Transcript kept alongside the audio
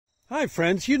Hi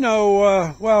friends,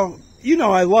 I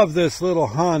love this little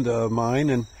Honda of mine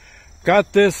and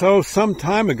got this, some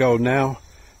time ago now,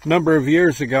 a number of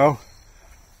years ago.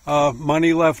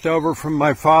 Money left over from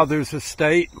my father's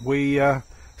estate.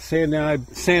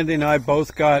 Sandy and I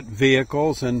both got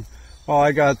vehicles, and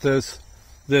I got this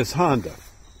Honda.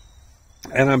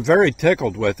 And I'm very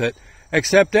tickled with it,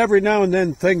 except every now and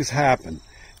then things happen.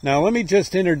 Now let me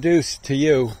just introduce to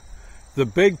you the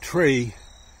big tree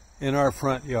in our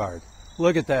front yard.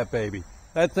 Look at that baby.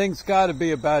 That thing's got to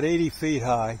be about 80 feet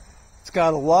high. It's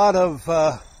got a lot of,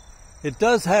 it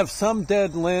does have some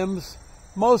dead limbs.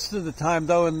 Most of the time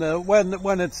though,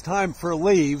 when it's time for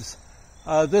leaves,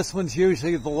 this one's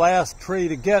usually the last tree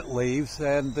to get leaves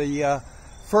and the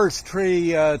first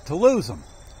tree to lose them.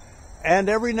 And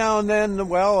every now and then,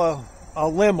 a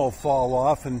limb will fall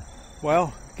off, and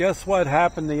guess what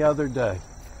happened the other day?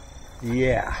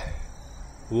 Yeah,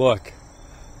 look.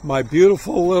 My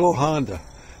beautiful little Honda.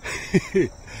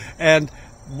 And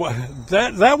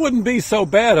that wouldn't be so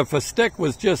bad if a stick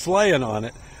was just laying on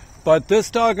it. But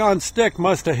this doggone stick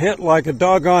must have hit like a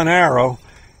doggone arrow,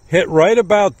 hit right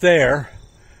about there.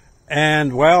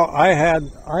 And I had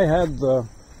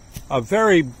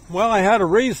a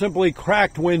reasonably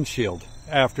cracked windshield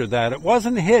after that. It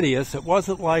wasn't hideous. It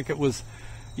wasn't like it was,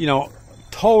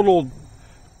 total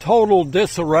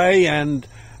disarray and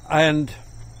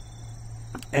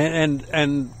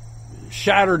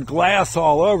shattered glass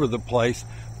all over the place,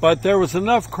 but there was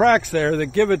enough cracks there that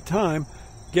give it time,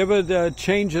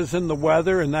 changes in the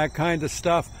weather and that kind of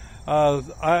stuff.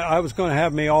 I was going to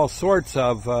have me all sorts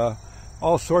of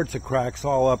cracks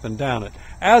all up and down it.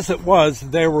 As it was,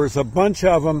 there was a bunch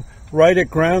of them right at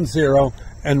ground zero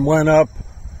and went up,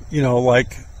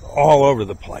 like all over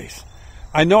the place.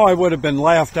 I know I would have been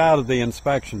laughed out of the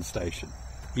inspection station.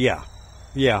 Yeah,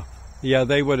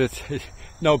 they would have.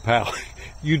 No, pal,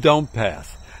 you don't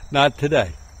pass. Not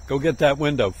today. Go get that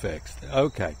window fixed.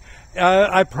 Okay.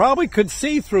 I probably could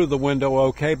see through the window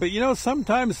okay, but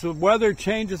sometimes the weather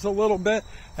changes a little bit,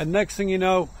 and next thing you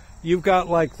know, you've got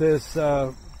like this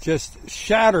just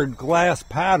shattered glass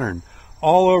pattern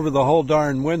all over the whole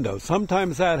darn window.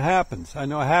 Sometimes that happens. I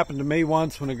know it happened to me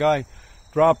once when a guy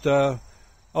dropped about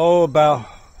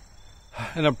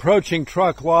an approaching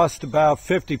truck lost about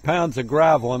 50 pounds of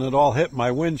gravel, and it all hit my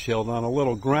windshield on a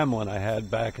little gremlin I had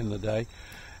back in the day.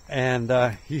 And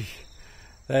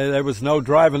there was no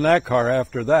driving that car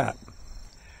after that.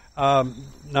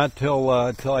 Not till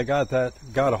I got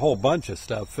a whole bunch of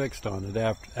stuff fixed on it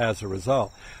as a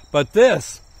result. But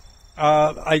this,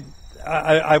 I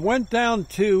went down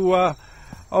to, I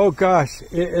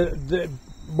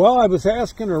was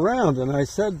asking around, and I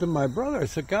said to my brother, I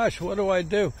said, gosh, what do I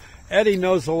do? Eddie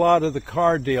knows a lot of the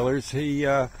car dealers.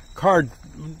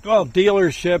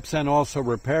 Dealerships and also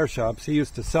repair shops. He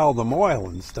used to sell them oil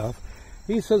and stuff.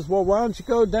 He says, well, why don't you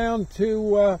go down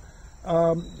to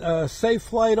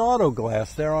Safelite Auto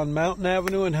Glass there on Mountain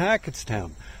Avenue in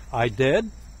Hackettstown. I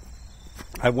did.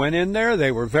 I went in there.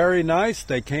 They were very nice.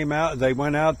 They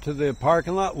went out to the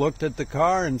parking lot, looked at the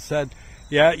car, and said,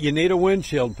 yeah, you need a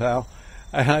windshield, pal.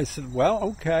 And I said, well,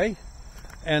 okay.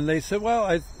 And they said,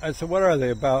 I said, what are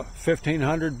they, about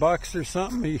 $1,500 or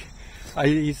something?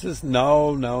 He says,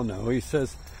 no. He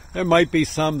says, there might be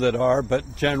some that are,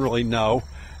 but generally no.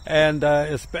 And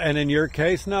in your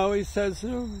case, no. He says,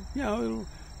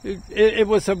 it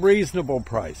was a reasonable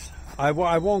price. I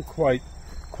won't quite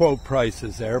quote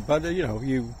prices there, but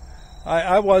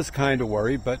I was kind of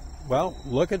worried. But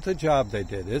look at the job they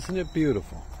did. Isn't it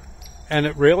beautiful? And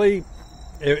it really.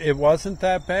 It wasn't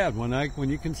that bad when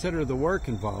you consider the work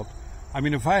involved. I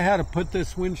mean, if I had to put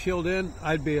this windshield in,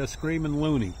 I'd be a screaming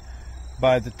loony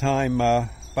by the time I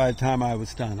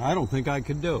was done. I don't think I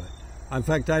could do it. In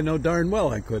fact, I know darn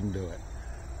well I couldn't do it.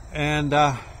 And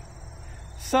I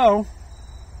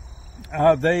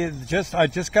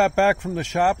just got back from the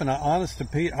shop, and honest to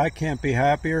Pete, I can't be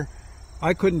happier.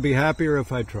 I couldn't be happier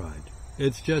if I tried.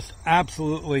 It's just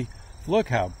absolutely. Look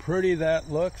how pretty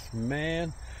that looks,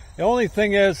 man. The only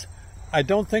thing is, I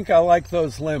don't think I like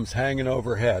those limbs hanging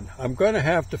overhead. I'm going to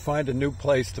have to find a new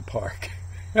place to park.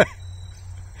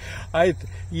 I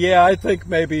think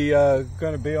maybe going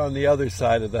to be on the other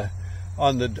side of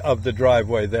the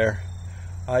driveway there.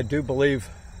 I do believe,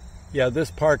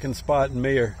 this parking spot and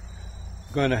me are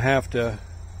going to have to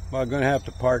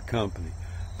part company.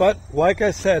 But like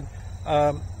I said,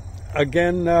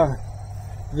 again.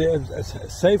 The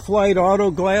Safelite Auto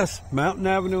Glass, Mountain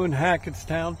Avenue in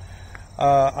Hackettstown.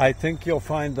 I think you'll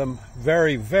find them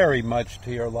very, very much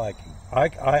to your liking.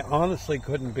 I honestly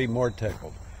couldn't be more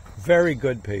tickled. Very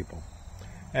good people.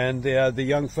 And the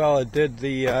young fella did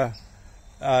the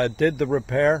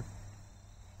repair.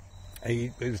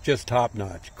 It was just top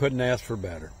notch. Couldn't ask for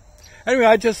better. Anyway,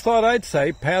 I just thought I'd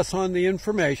say, pass on the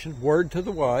information, word to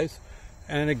the wise.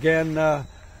 And again,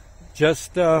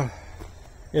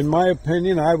 in my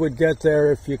opinion, I would get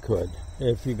there if you could.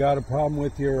 If you got a problem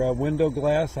with your window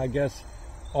glass, I guess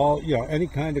any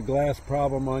kind of glass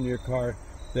problem on your car,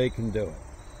 they can do it.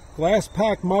 Glass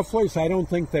pack mufflers, I don't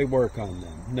think they work on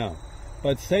them, no.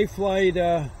 But Safelite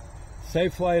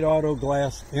Auto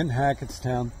Glass in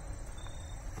Hackettstown,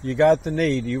 you got the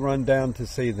need, you run down to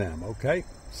see them, okay?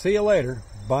 See you later.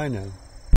 Bye now.